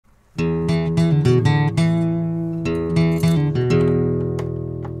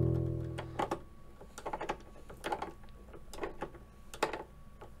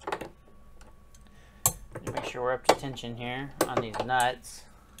in here on these nuts.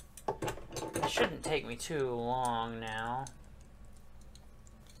 It shouldn't take me too long now.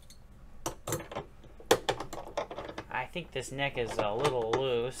 I think this neck is a little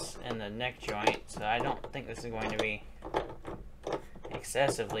loose in the neck joint, so I don't think this is going to be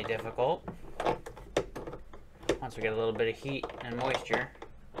excessively difficult. Once we get a little bit of heat and moisture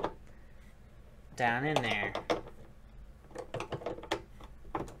down in there.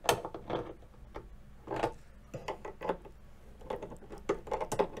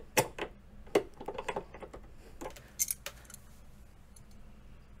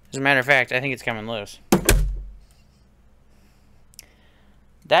 As a matter of fact, I think it's coming loose.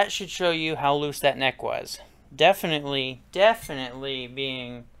 That should show you how loose that neck was. Definitely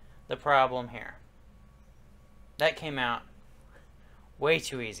being the problem here. That came out way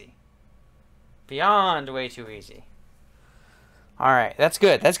too easy. Beyond way too easy. Alright, that's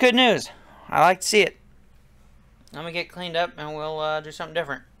good. That's good news. I like to see it. Let me get cleaned up and we'll do something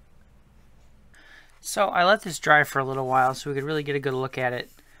different. So I let this dry for a little while so we could really get a good look at it.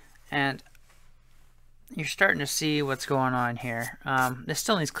 And you're starting to see what's going on here. This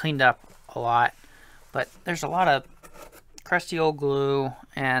still needs cleaned up a lot, but there's a lot of crusty old glue,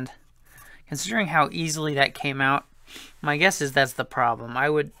 and considering how easily that came out, my guess is that's the problem. I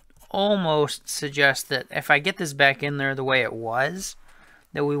would almost suggest that if I get this back in there the way it was,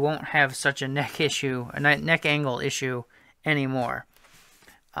 that we won't have such a neck issue, a neck angle issue anymore.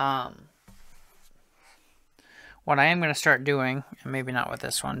 What I am going to start doing, and maybe not with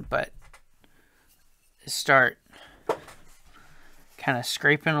this one, but start kind of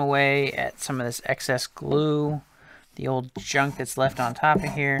scraping away at some of this excess glue, the old junk that's left on top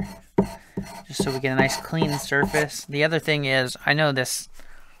of here, just so we get a nice clean surface. The other thing is, I know the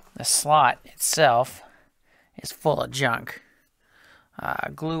slot itself is full of junk,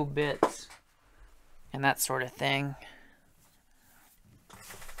 glue bits and that sort of thing.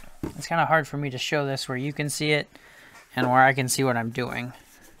 It's kind of hard for me to show this where you can see it and where I can see what I'm doing.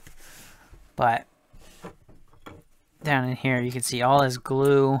 But down in here you can see all this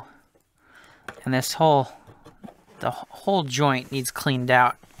glue, and the whole joint needs cleaned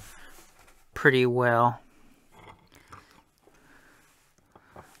out pretty well.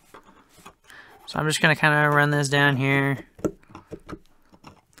 So I'm just going to kind of run this down here.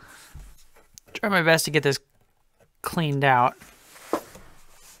 Try my best to get this cleaned out.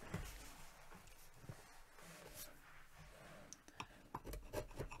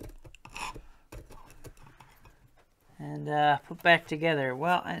 And put back together.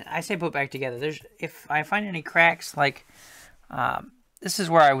 Well, I say put back together. If I find any cracks, like this is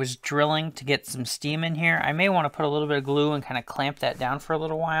where I was drilling to get some steam in here, I may want to put a little bit of glue and kind of clamp that down for a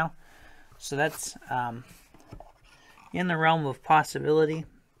little while. So that's in the realm of possibility.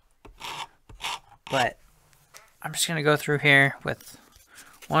 But I'm just going to go through here with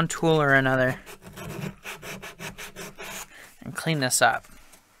one tool or another and clean this up.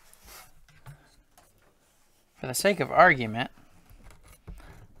 For the sake of argument,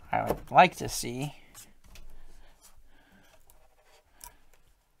 I would like to see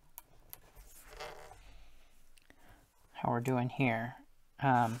how we're doing here.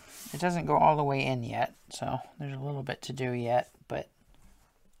 It doesn't go all the way in yet, so there's a little bit to do yet, but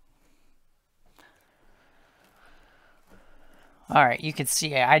alright, you can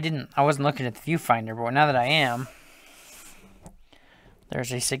see I wasn't looking at the viewfinder, but now that I am,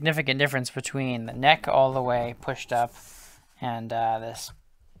 there's a significant difference between the neck all the way pushed up and this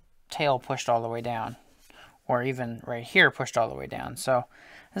tail pushed all the way down, or even right here pushed all the way down. So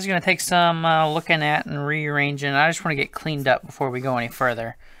this is going to take some looking at and rearranging. I just want to get cleaned up before we go any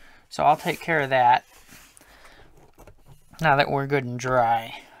further. So I'll take care of that now that we're good and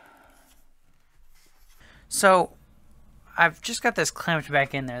dry. So I've just got this clamped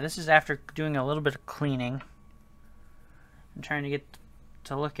back in there. This is after doing a little bit of cleaning. I'm trying to get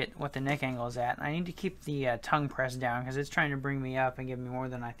to look at what the neck angle is at. I need to keep the tongue pressed down because it's trying to bring me up and give me more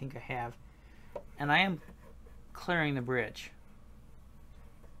than I think I have. And I am clearing the bridge.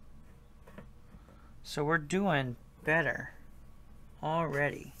 So we're doing better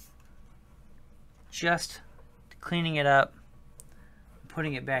already. Just cleaning it up,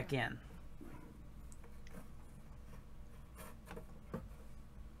 putting it back in.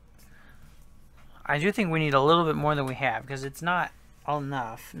 I do think we need a little bit more than we have because it's not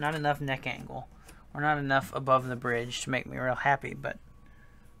enough, not enough neck angle, or not enough above the bridge to make me real happy, but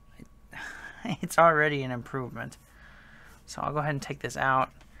it's already an improvement. So I'll go ahead and take this out,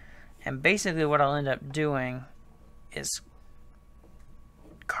 and basically what I'll end up doing is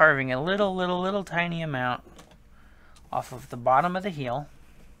carving a little tiny amount off of the bottom of the heel,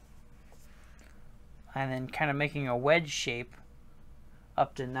 and then kind of making a wedge shape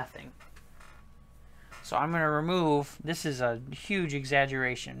up to nothing. So I'm going to remove, this is a huge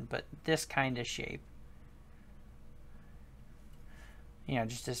exaggeration, but this kind of shape. You know,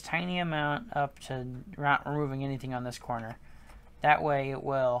 just this tiny amount up to not removing anything on this corner. That way it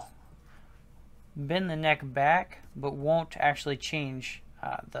will bend the neck back, but won't actually change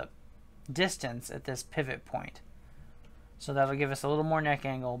the distance at this pivot point. So that'll give us a little more neck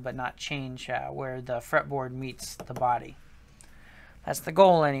angle, but not change where the fretboard meets the body. That's the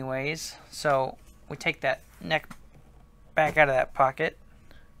goal anyways. So we take that neck back out of that pocket.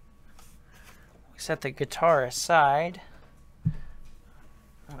 We set the guitar aside.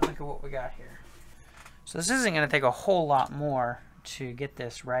 Look at what we got here. So this isn't going to take a whole lot more to get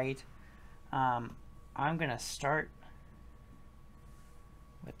this right. I'm going to start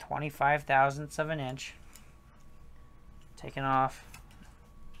with 25 thousandths of an inch, taking off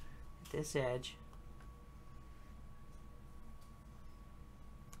at this edge.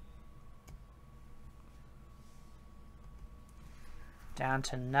 Down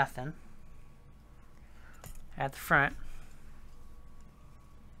to nothing at the front.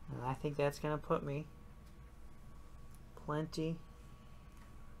 And I think that's going to put me plenty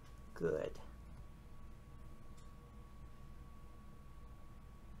good.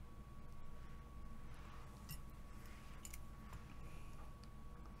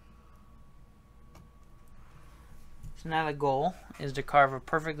 So now the goal is to carve a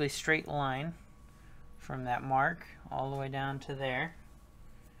perfectly straight line from that mark all the way down to there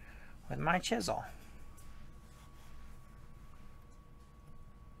with my chisel.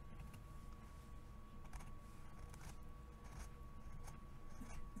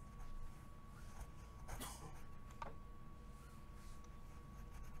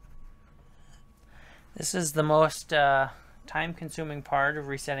 This is the most time-consuming part of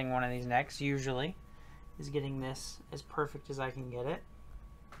resetting one of these necks, usually, is getting this as perfect as I can get it.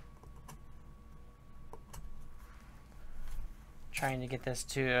 Trying to get this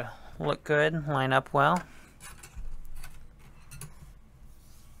to look good, line up well.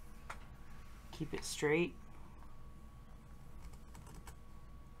 Keep it straight.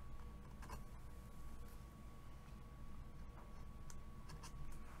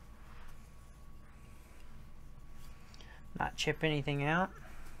 Not chip anything out.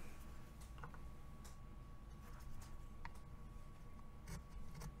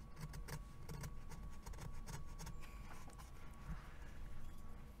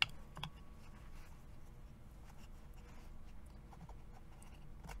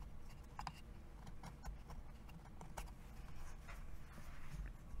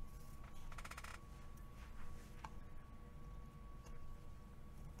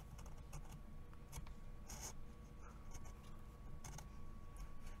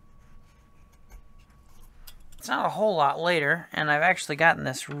 It's not a whole lot later, and I've actually gotten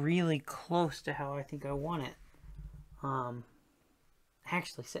this really close to how I think I want it.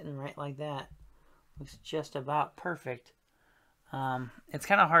 Actually sitting right like that. Looks just about perfect. It's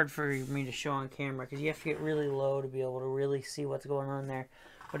kind of hard for me to show on camera because you have to get really low to be able to really see what's going on there.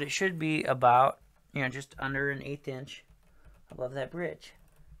 But it should be about, you know, just under an 1/8 inch above that bridge.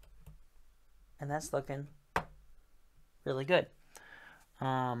 And that's looking really good.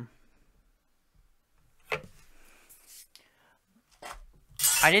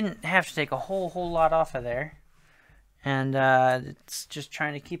 I didn't have to take a whole lot off of there, and it's just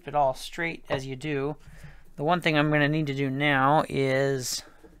trying to keep it all straight as you do. The one thing I'm going to need to do now is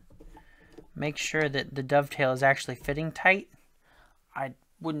make sure that the dovetail is actually fitting tight. I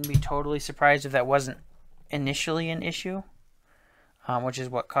wouldn't be totally surprised if that wasn't initially an issue, which is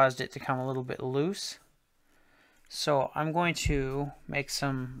what caused it to come a little bit loose. So I'm going to make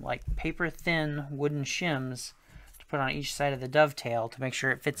some like paper thin wooden shims put on each side of the dovetail to make sure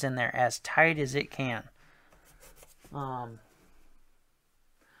it fits in there as tight as it can. I'll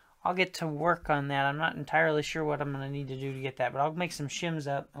get to work on that. I'm not entirely sure what I'm going to need to do to get that, but I'll make some shims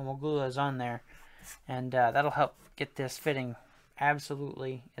up and we'll glue those on there, and that'll help get this fitting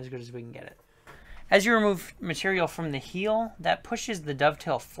absolutely as good as we can get it. As you remove material from the heel, that pushes the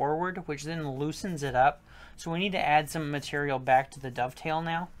dovetail forward, which then loosens it up. So we need to add some material back to the dovetail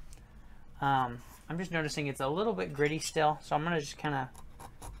now. I'm just noticing it's a little bit gritty still, so I'm going to just kind of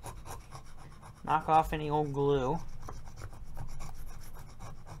knock off any old glue.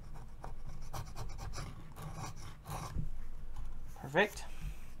 Perfect.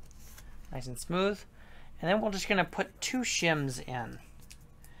 Nice and smooth. And then we're just going to put 2 shims in.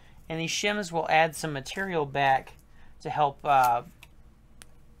 And these shims will add some material back to help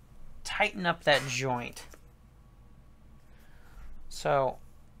tighten up that joint. So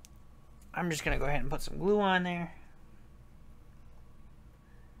I'm just going to go ahead and put some glue on there.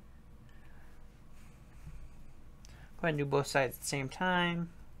 Go ahead and do both sides at the same time.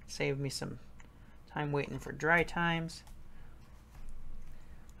 Save me some time waiting for dry times.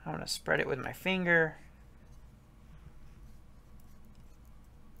 I'm going to spread it with my finger.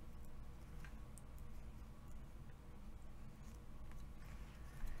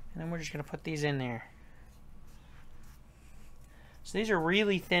 And then we're just going to put these in there. So these are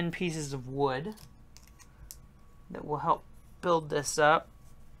really thin pieces of wood that will help build this up.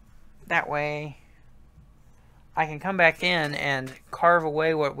 That way I can come back in and carve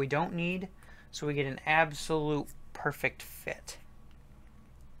away what we don't need so we get an absolute perfect fit.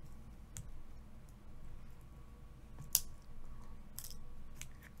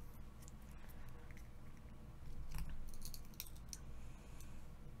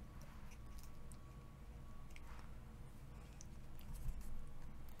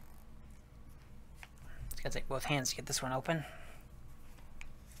 It's gonna take both hands to get this one open.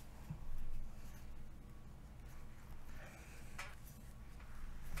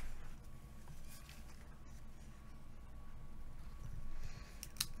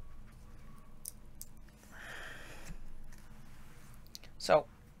 So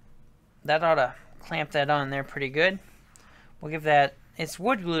that ought to clamp that on there pretty good. We'll give that, it's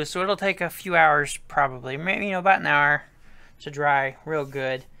wood glue, so it'll take a few hours probably, maybe about an hour to dry real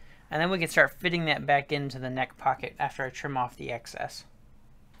good. And then we can start fitting that back into the neck pocket after I trim off the excess.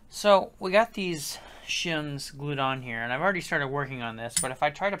 So we got these shims glued on here, and I've already started working on this, but if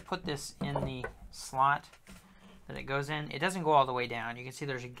I try to put this in the slot that it goes in, it doesn't go all the way down. You can see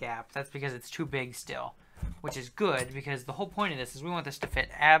there's a gap. That's because it's too big still, which is good because the whole point of this is we want this to fit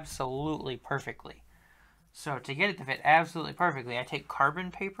absolutely perfectly. So to get it to fit absolutely perfectly, I take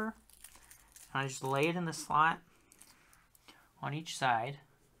carbon paper and I just lay it in the slot on each side.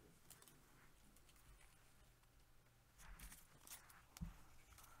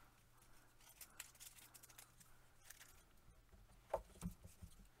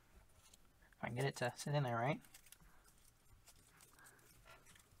 If I can get it to sit in there right.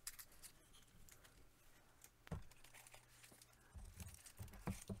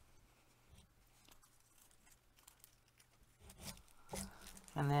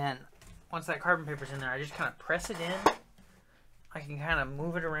 And then once that carbon paper's in there, I just kind of press it in. I can kind of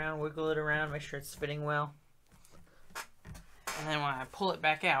move it around, wiggle it around, make sure it's fitting well. And then when I pull it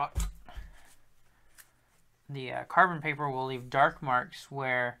back out, the carbon paper will leave dark marks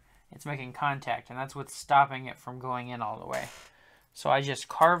where it's making contact, and that's what's stopping it from going in all the way. So I just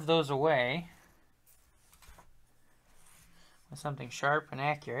carve those away with something sharp and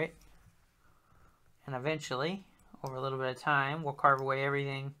accurate. And eventually, over a little bit of time, we'll carve away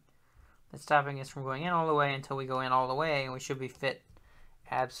everything that's stopping us from going in all the way until we go in all the way, and we should be fit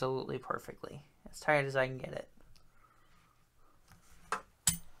absolutely perfectly. As tight as I can get it. There's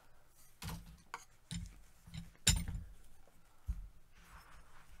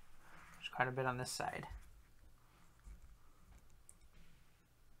quite a bit on this side.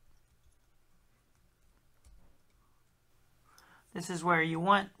 This is where you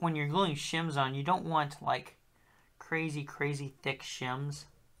want, when you're gluing shims on, you don't want like crazy thick shims,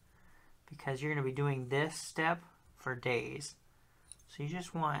 because you're going to be doing this step for days. So you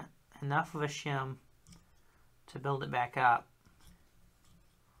just want enough of a shim to build it back up,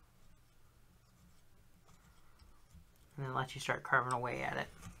 and then let you start carving away at it.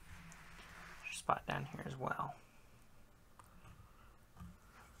 There's a spot down here as well.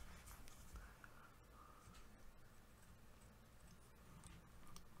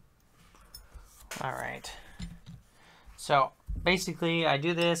 Alright, so basically I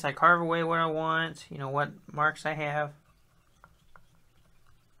do this, I carve away what I want, you know, what marks I have,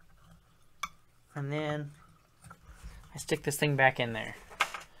 and then I stick this thing back in there.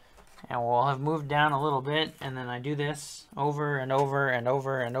 And we'll have moved down a little bit, and then I do this over and over and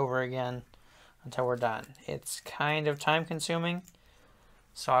over and over again until we're done. It's kind of time consuming,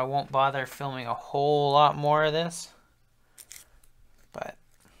 so I won't bother filming a whole lot more of this, but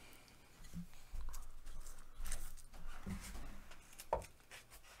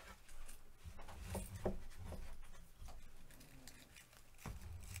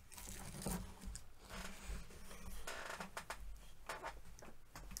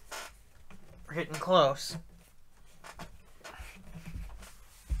we're getting close.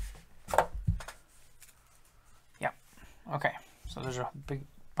 Yep. Okay. So there's a big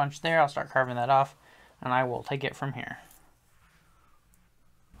bunch there. I'll start carving that off, and I will take it from here.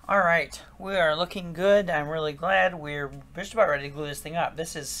 Alright, we are looking good. I'm really glad. We're just about ready to glue this thing up.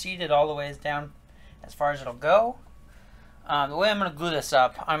 This is seated all the way down as far as it'll go. The way I'm going to glue this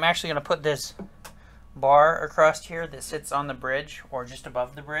up, I'm actually going to put this bar across here that sits on the bridge or just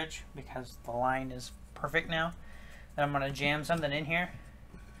above the bridge because the line is perfect now. And I'm going to jam something in here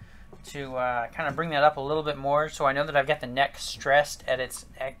to kind of bring that up a little bit more so I know that I've got the neck stressed at its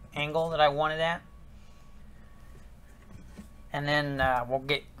angle that I want it at. And then we'll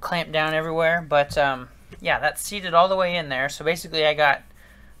get clamped down everywhere. But yeah, that's seated all the way in there. So basically I got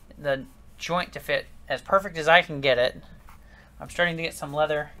the joint to fit as perfect as I can get it. I'm starting to get some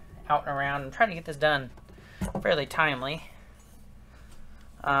leather out and around. I'm trying to get this done fairly timely.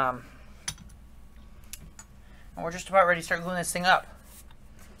 And we're just about ready to start gluing this thing up,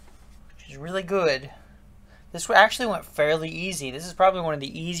 which is really good. This actually went fairly easy. This is probably one of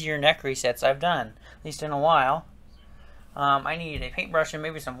the easier neck resets I've done, at least in a while. I need a paintbrush and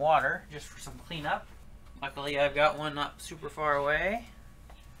maybe some water just for some cleanup. Luckily I've got one not super far away.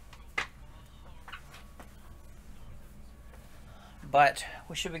 But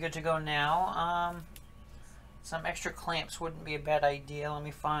we should be good to go now. Some extra clamps wouldn't be a bad idea. Let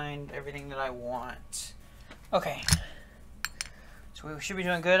me find everything that I want. Okay. So we should be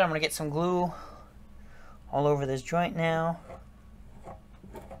doing good. I'm going to get some glue all over this joint now.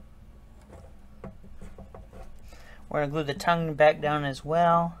 We're going to glue the tongue back down as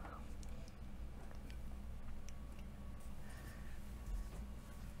well.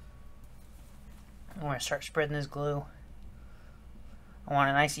 I'm going to start spreading this glue. I want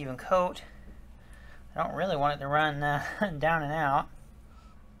a nice even coat. I don't really want it to run down and out.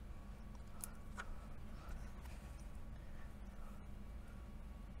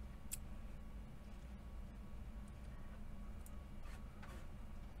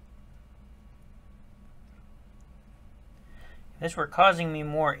 If this were causing me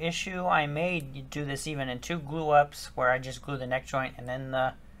more issue, I may do this even in 2 glue ups where I just glue the neck joint and then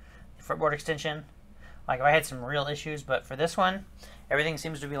the fretboard extension. Like if I had some real issues, but for this one, everything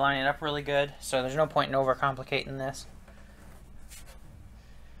seems to be lining up really good, so there's no point in overcomplicating this.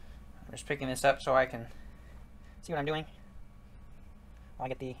 I'm just picking this up so I can see what I'm doing. I'll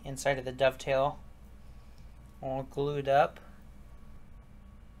get the inside of the dovetail all glued up.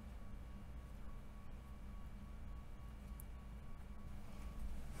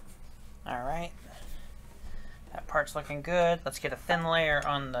 Alright, that part's looking good. Let's get a thin layer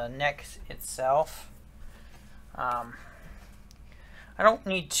on the neck itself. I don't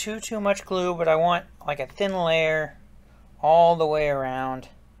need too much glue, but I want like a thin layer all the way around,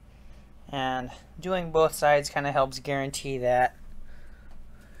 and doing both sides kind of helps guarantee that.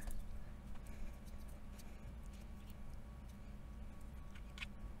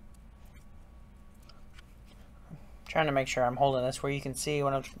 I'm trying to make sure I'm holding this where you can see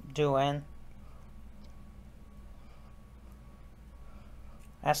what I'm doing.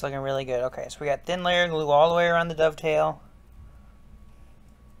 That's looking really good. Okay, so we got thin layer glue all the way around the dovetail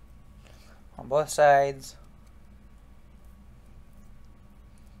on both sides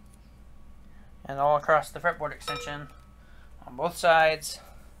and all across the fretboard extension on both sides.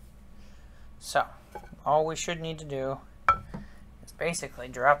 So all we should need to do is basically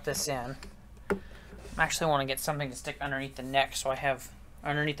drop this in. I actually want to get something to stick underneath the neck so I have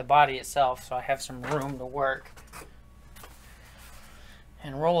underneath the body itself so I have some room to work.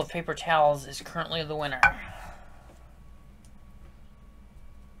 And roll of paper towels is currently the winner.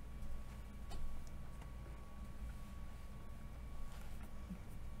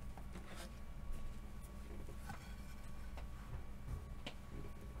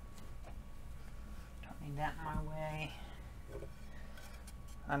 Don't need that in my way.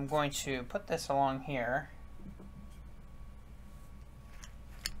 I'm going to put this along here.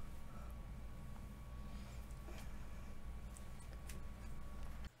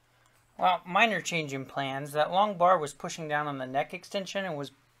 Well, minor change in plans. That long bar was pushing down on the neck extension and was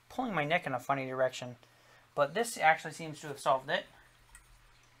pulling my neck in a funny direction. But this actually seems to have solved it.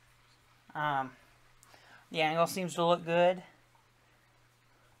 The angle seems to look good.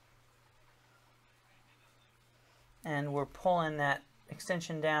 And we're pulling that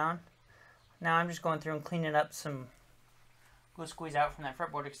extension down. Now I'm just going through and cleaning up some glue squeeze out from that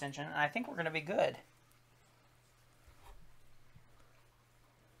fretboard extension. And I think we're going to be good.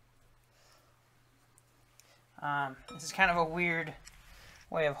 This is kind of a weird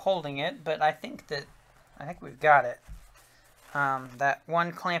way of holding it, but I think we've got it. That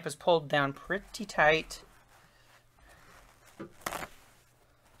one clamp is pulled down pretty tight.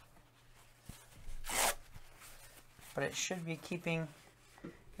 But it should be keeping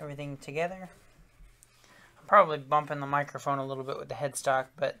everything together. I'm probably bumping the microphone a little bit with the headstock,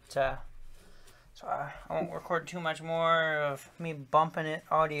 but so I won't record too much more of me bumping it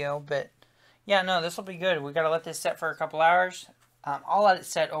audio, but Yeah, no, this will be good. We got to let this set for a couple hours. I'll let it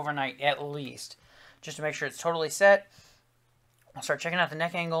set overnight at least, just to make sure it's totally set. I'll start checking out the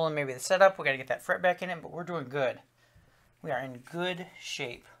neck angle and maybe the setup. We got to get that fret back in it, but we're doing good. We are in good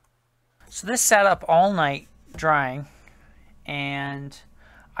shape. So this sat up all night drying, and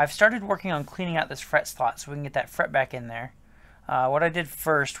I've started working on cleaning out this fret slot so we can get that fret back in there. What I did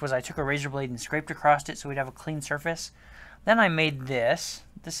first was I took a razor blade and scraped across it so we'd have a clean surface. Then I made this.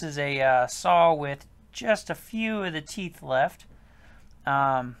 This is a saw with just a few of the teeth left.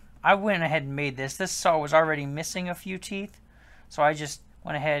 I went ahead and made this. This saw was already missing a few teeth, so I just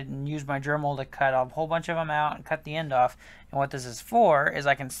went ahead and used my Dremel to cut a whole bunch of them out and cut the end off. And what this is for is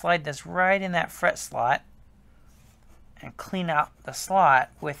I can slide this right in that fret slot and clean out the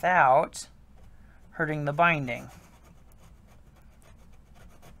slot without hurting the binding.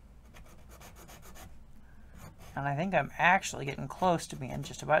 And I think I'm actually getting close to being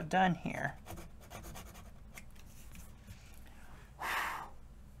just about done here.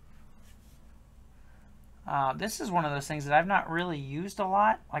 This is one of those things that I've not really used a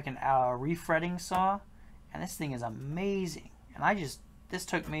lot, like a refretting saw, and this thing is amazing. And this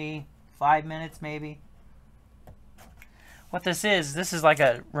took me 5 minutes maybe. What this is like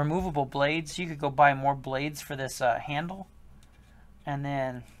a removable blade, so you could go buy more blades for this handle. And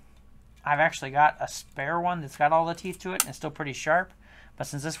then I've actually got a spare one that's got all the teeth to it and it's still pretty sharp. But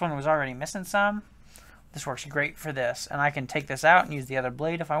since this one was already missing some, this works great for this. And I can take this out and use the other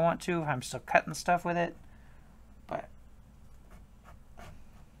blade if I want to, if I'm still cutting stuff with it. But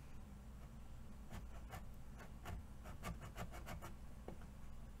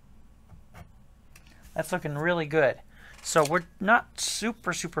that's looking really good. So we're not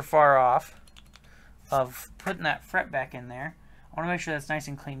super far off of putting that fret back in there. I want to make sure that's nice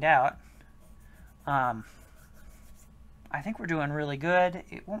and cleaned out. I think we're doing really good.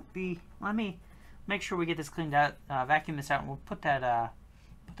 It won't be. Let me make sure we get this cleaned out, vacuum this out, and we'll put that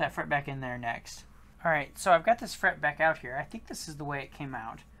fret back in there next. All right, so I've got this fret back out here. I think this is the way it came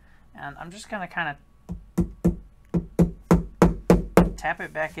out, and I'm just gonna kind of tap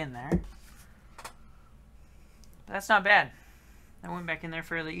it back in there. But that's not bad. That went back in there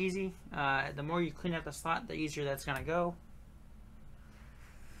fairly easy. The more you clean out the slot, the easier that's gonna go.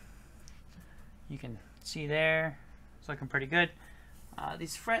 You can see there, it's looking pretty good.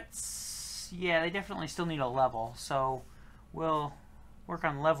 These frets, yeah, they definitely still need a level, so we'll work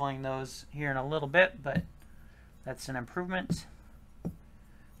on leveling those here in a little bit, but that's an improvement.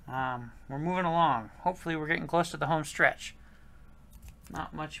 We're moving along. Hopefully we're getting close to the home stretch.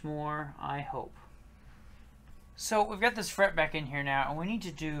 Not much more, I hope. So we've got this fret back in here now, and we need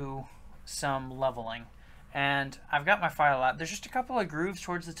to do some leveling. And I've got my file out. There's just a couple of grooves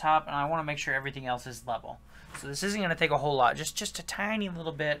towards the top, and I want to make sure everything else is level. So this isn't going to take a whole lot, just a tiny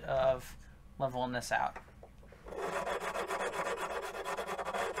little bit of leveling this out.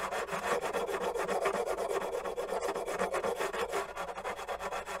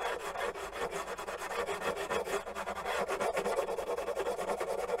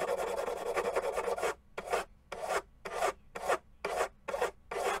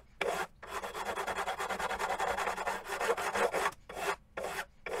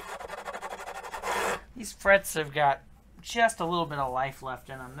 These frets have got just a little bit of life left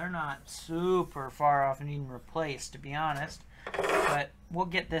in them. They're not super far off needing replaced, to be honest. But we'll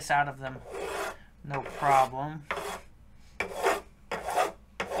get this out of them, no problem.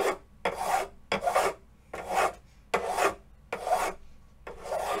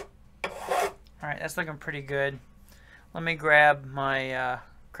 Alright, that's looking pretty good. Let me grab my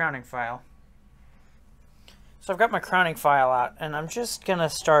crowning file. So I've got my crowning file out, and I'm just going to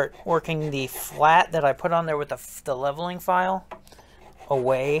start working the flat that I put on there with the leveling file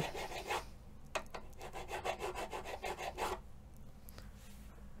away.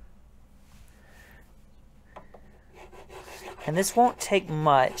 And this won't take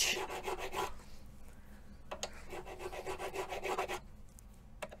much.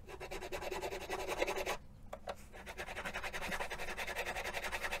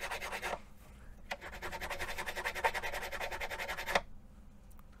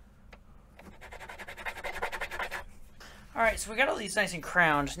 Alright, so we got all these nice and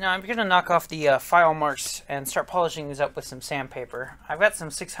crowned. Now I'm going to knock off the file marks and start polishing these up with some sandpaper. I've got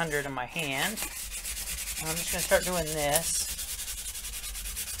some 600 in my hand. And I'm just going to start doing this.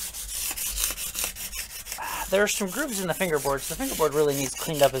 There are some grooves in the fingerboard, so the fingerboard really needs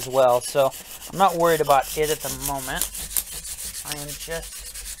cleaned up as well, so I'm not worried about it at the moment. I am just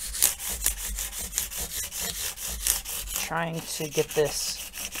trying to get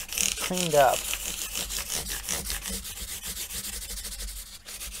this cleaned up.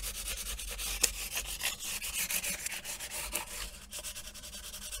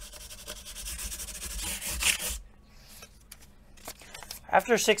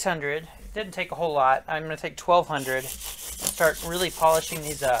 After 600, it didn't take a whole lot. I'm going to take 1200 and start really polishing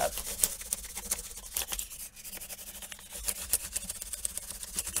these up.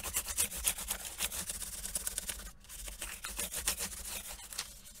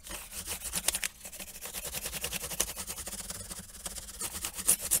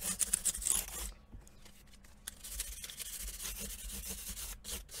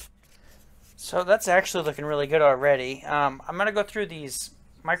 So that's actually looking really good already. I'm going to go through these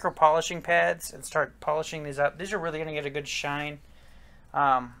micro polishing pads and start polishing these up. These are really going to get a good shine.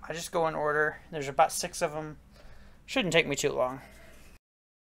 I just go in order. There's about 6 of them. Shouldn't take me too long.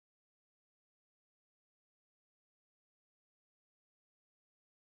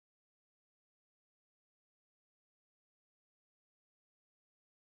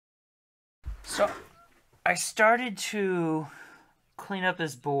 So I started to clean up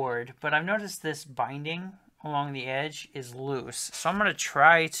this board, but I've noticed this binding along the edge is loose. So I'm going to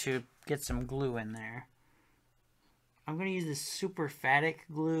try to get some glue in there. I'm going to use this super phatic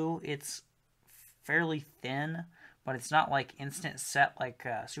glue. It's fairly thin, but it's not like instant set like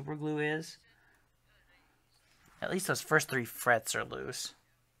super glue is. At least those first 3 frets are loose.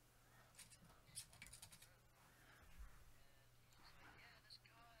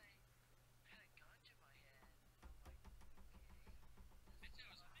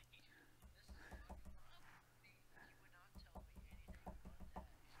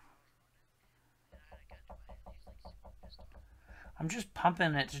 I'm just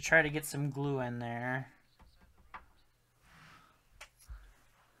pumping it to try to get some glue in there.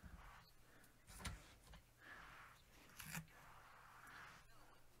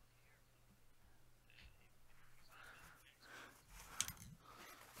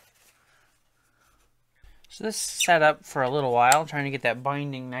 So this sat up for a little while, trying to get that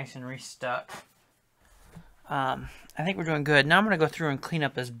binding nice and restuck. I think we're doing good. Now I'm going to go through and clean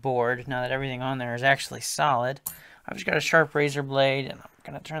up this board, now that everything on there is actually solid. I've just got a sharp razor blade, and I'm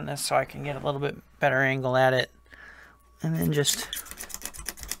going to turn this so I can get a little bit better angle at it. And then just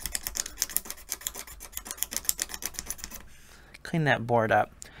clean that board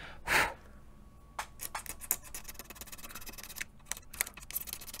up.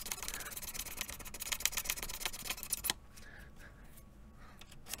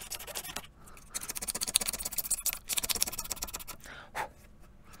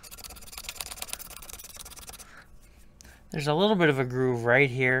 There's a little bit of a groove right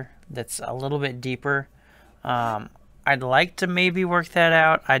here that's a little bit deeper. I'd like to maybe work that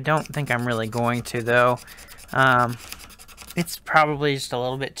out. I don't think I'm really going to, though. It's probably just a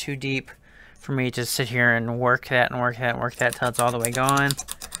little bit too deep for me to sit here and work that and work that and work that till it's all the way gone.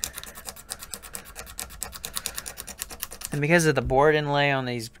 And because of the board inlay on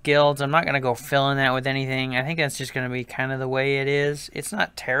these gills, I'm not going to go filling that with anything. I think that's just going to be kind of the way it is. It's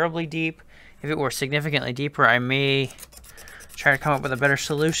not terribly deep. If it were significantly deeper, I may try to come up with a better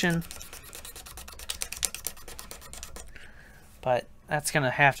solution. But that's going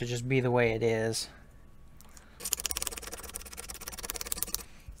to have to just be the way it is.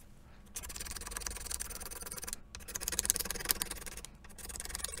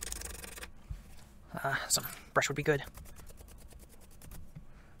 Some brush would be good.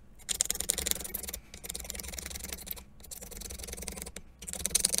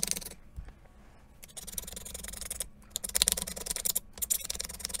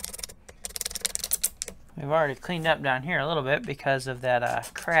 We've already cleaned up down here a little bit because of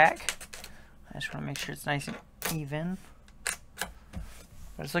that crack. I just want to make sure it's nice and even.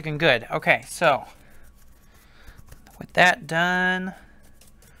 But it's looking good. Okay, so with that done,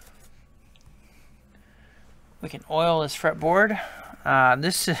 we can oil this fretboard.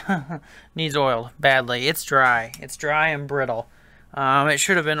 This needs oil badly. It's dry. It's dry and brittle. It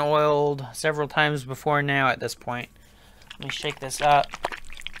should have been oiled several times before now at this point. Let me shake this up.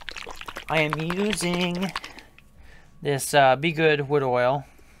 I am using this Be Good wood oil.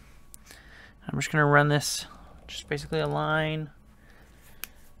 I'm just going to run this, just basically a line.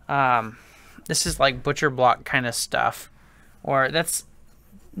 This is like butcher block kind of stuff, or that's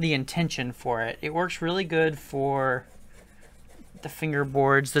the intention for it. It works really good for the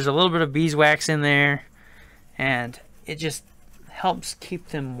fingerboards. There's a little bit of beeswax in there, and it just helps keep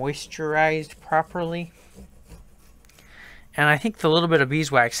them moisturized properly. And I think the little bit of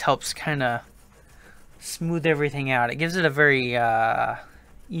beeswax helps kind of smooth everything out. It gives it a very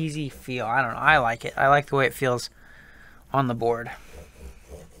easy feel. I don't know. I like it. I like the way it feels on the board.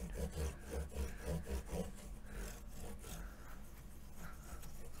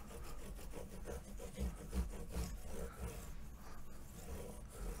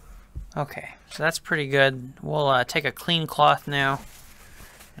 Okay, so that's pretty good. We'll take a clean cloth now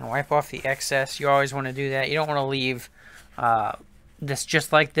and wipe off the excess. You always want to do that. You don't want to leave this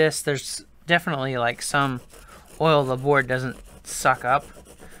just like this. There's definitely like some oil the board doesn't suck up.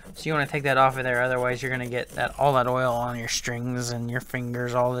 So you want to take that off of there, otherwise you're going to get all that oil on your strings and your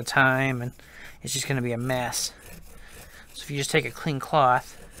fingers all the time, and it's just going to be a mess. So if you just take a clean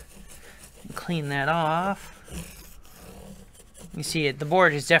cloth and clean that off, you see it. The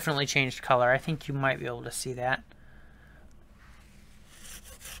board has definitely changed color. I think you might be able to see that.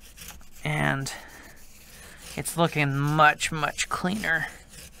 And it's looking much, much cleaner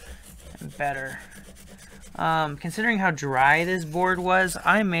and better. Considering how dry this board was,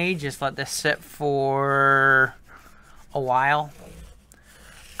 I may just let this sit for a while.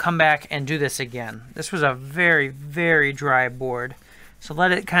 Come back and do this again. This was a very, very dry board. So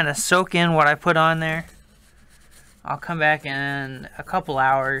let it kind of soak in what I put on there. I'll come back in a couple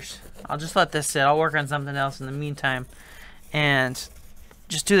hours. I'll just let this sit. I'll work on something else in the meantime. And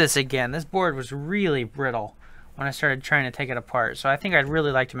just do this again. This board was really brittle when I started trying to take it apart. So I think I'd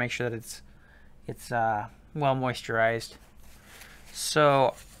really like to make sure that it's well moisturized.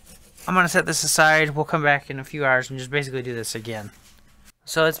 So I'm going to set this aside. We'll come back in a few hours and just basically do this again.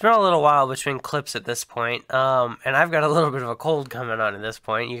 So it's been a little while between clips at this point, and I've got a little bit of a cold coming on at this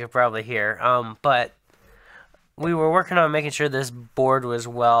point, you can probably hear, but we were working on making sure this board was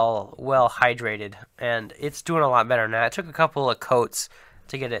well hydrated, and it's doing a lot better now. It took a couple of coats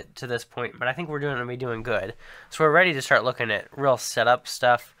to get it to this point, but I think we're going to be doing good. So we're ready to start looking at real setup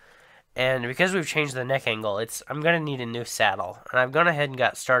stuff. And because we've changed the neck angle, I'm going to need a new saddle. And I've gone ahead and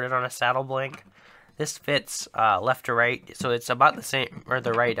got started on a saddle blank. This fits left to right, so it's about the same, or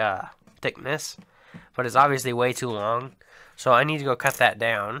the right thickness. But it's obviously way too long. So I need to go cut that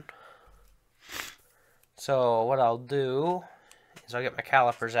down. So what I'll do is I'll get my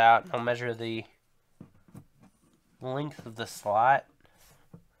calipers out and I'll measure the length of the slot.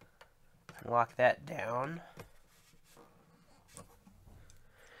 And lock that down.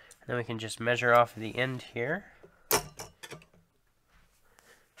 Then we can just measure off the end here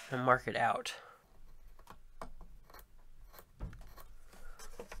and mark it out.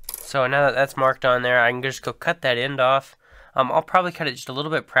 So now that that's marked on there, I can just go cut that end off. I'll probably cut it just a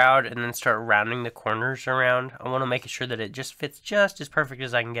little bit proud and then start rounding the corners around. I want to make sure that it just fits just as perfect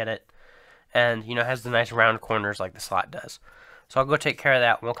as I can get it. And, you know, has the nice round corners like the slot does. So I'll go take care of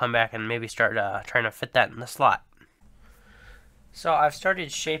that and we'll come back and maybe start trying to fit that in the slot. So I've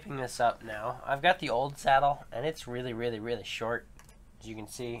started shaping this up now. I've got the old saddle, and it's really, really, really short, as you can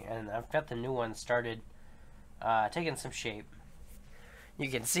see. And I've got the new one started taking some shape. You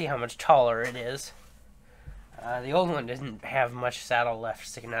can see how much taller it is. The old one didn't have much saddle left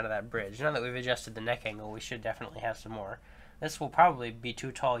sticking out of that bridge. Now that we've adjusted the neck angle, we should definitely have some more. This will probably be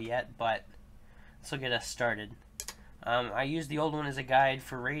too tall yet, but this will get us started. I used the old one as a guide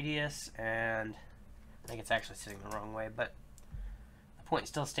for radius, and I think it's actually sitting the wrong way, but point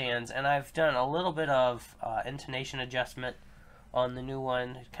still stands. And I've done a little bit of intonation adjustment on the new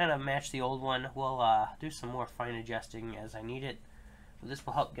one to kind of match the old one. We'll do some more fine adjusting as I need it, but this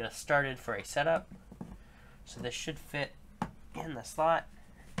will help get us started for a setup. So this should fit in the slot.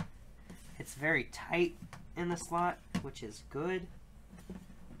 It's very tight in the slot, which is good,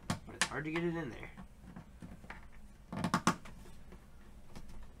 but it's hard to get it in there.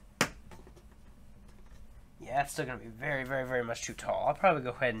 Yeah, it's still going to be very, very, very much too tall. I'll probably go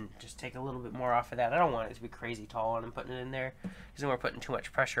ahead and just take a little bit more off of that. I don't want it to be crazy tall when I'm putting it in there, because then we're putting too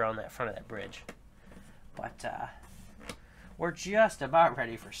much pressure on that front of that bridge. But we're just about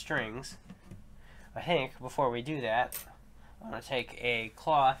ready for strings. I think before we do that, I'm going to take a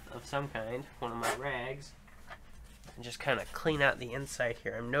cloth of some kind, one of my rags, and just kind of clean out the inside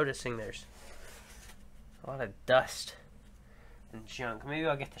here. I'm noticing there's a lot of dust and junk. Maybe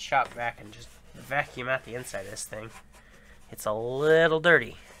I'll get the shop vac and just vacuum out the inside of this thing. It's a little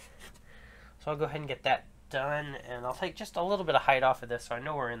dirty. So I'll go ahead and get that done, and I'll take just a little bit of height off of this so I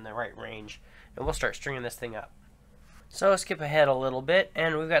know we're in the right range, and we'll start stringing this thing up. So let's skip ahead a little bit,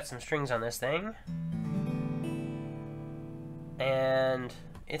 and we've got some strings on this thing. And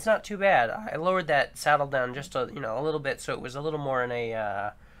it's not too bad. I lowered that saddle down just a little bit so it was a little more in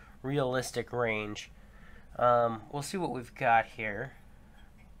a realistic range. We'll see what we've got here.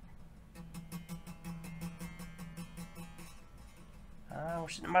 We're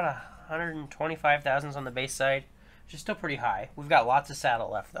sitting about 125 thousandths on the base side, which is still pretty high. We've got lots of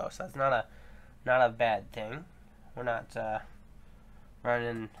saddle left though, so that's not a bad thing. We're not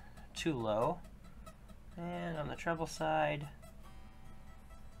running too low. And on the treble side,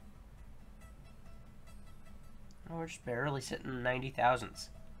 we're just barely sitting 90 thousandths.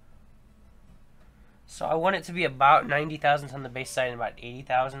 So I want it to be about 90 thousandths on the bass side and about 80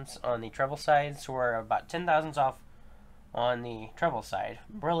 thousandths on the treble side. So we're about 10 thousandths off on the treble side.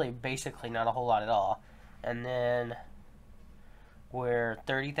 Really, basically not a whole lot at all. And then we're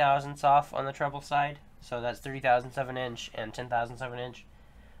 30 thousandths off on the treble side. So that's 30 thousandths of an inch and 10 thousandths of an inch.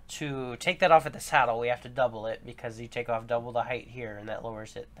 To take that off at the saddle, we have to double it because you take off double the height here, and that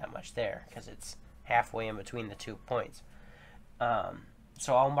lowers it that much there because it's halfway in between the 2 points.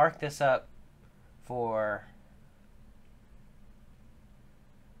 So I'll mark this up for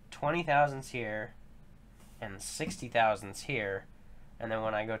 20 thousandths here and 60 thousandths here, and then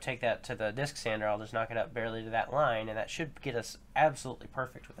when I go take that to the disc sander, I'll just knock it up barely to that line, and that should get us absolutely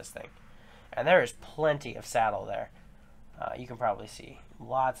perfect with this thing. And there is plenty of saddle there. You can probably see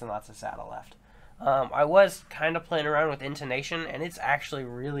lots and lots of saddle left. I was kind of playing around with intonation, and it's actually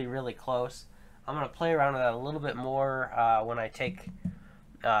really, really close. I'm going to play around with that a little bit more when I take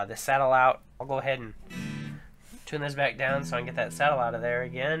the saddle out. I'll go ahead and tune this back down so I can get that saddle out of there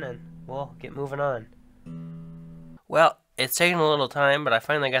again, and we'll get moving on. Well, it's taken a little time, but I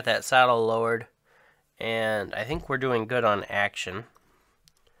finally got that saddle lowered, and I think we're doing good on action.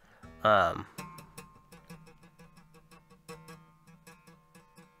 Yeah,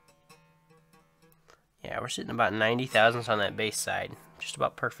 we're sitting about 90 thousandths on that bass side. Just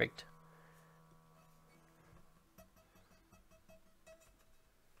about perfect.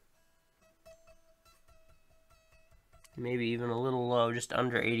 Maybe even a little low, just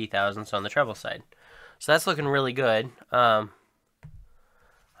under 80 thousandths on the treble side. So that's looking really good. I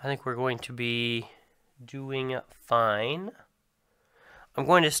think we're going to be doing fine. I'm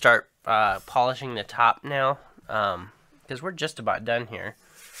going to start polishing the top now, because we're just about done here.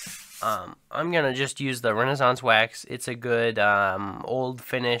 I'm going to just use the Renaissance wax. It's a good old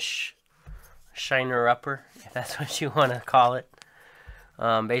finish shiner-upper, if that's what you want to call it.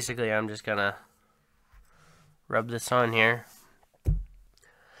 Basically, I'm just going to rub this on here.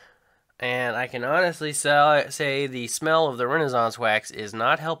 And I can honestly say the smell of the Renaissance wax is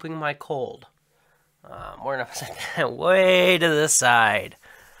not helping my cold. We're going to set that way to the side.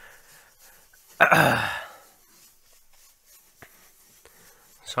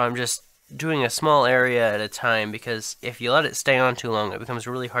 So I'm just doing a small area at a time, because if you let it stay on too long, it becomes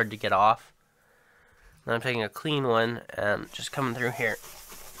really hard to get off. And I'm taking a clean one and just coming through here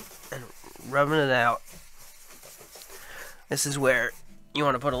and rubbing it out. This is where you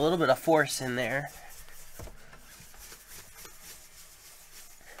want to put a little bit of force in there.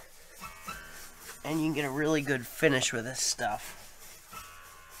 And you can get a really good finish with this stuff.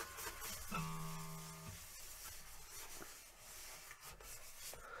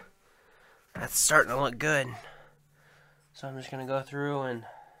 That's starting to look good. So I'm just going to go through and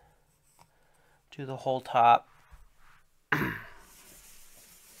do the whole top.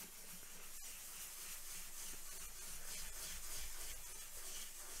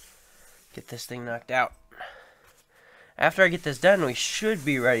 Get this thing knocked out. After I get this done, we should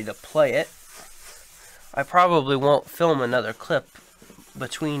be ready to play it. I probably won't film another clip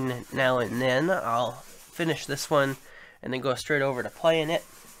between now and then. I'll finish this one and then go straight over to playing it.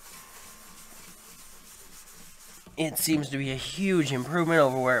 It seems to be a huge improvement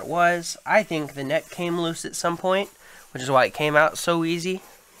over where it was. I think the neck came loose at some point, which is why it came out so easy.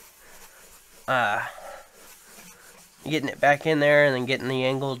 Getting it back in there and then getting the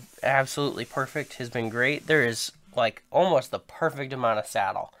angle absolutely perfect has been great. There is like almost the perfect amount of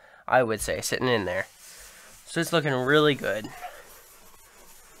saddle, I would say, sitting in there. So it's looking really good.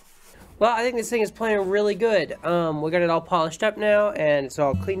 Well, I think this thing is playing really good. We got it all polished up now, and it's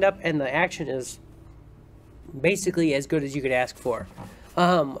all cleaned up, and the action is basically as good as you could ask for.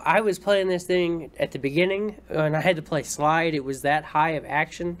 I was playing this thing at the beginning, and I had to play slide. It was that high of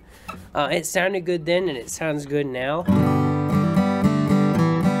action. It sounded good then, and it sounds good now.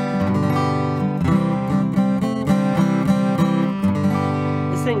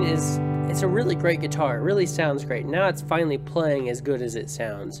 This thing it's a really great guitar. It really sounds great. Now it's finally playing as good as it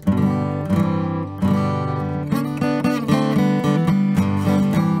sounds.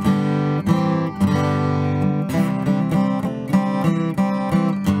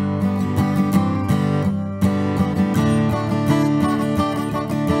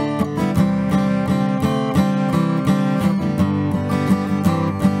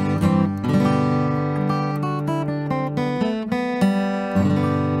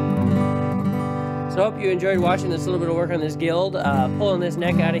 So I hope you enjoyed watching this little bit of work on this guild. Pulling this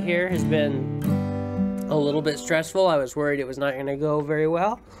neck out of here has been a little bit stressful. I was worried it was not going to go very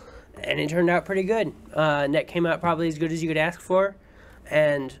well, and it turned out pretty good. Neck came out probably as good as you could ask for,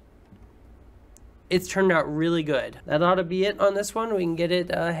 and it's turned out really good. That ought to be it on this one. We can get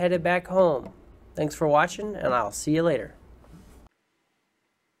it headed back home. Thanks for watching, and I'll see you later.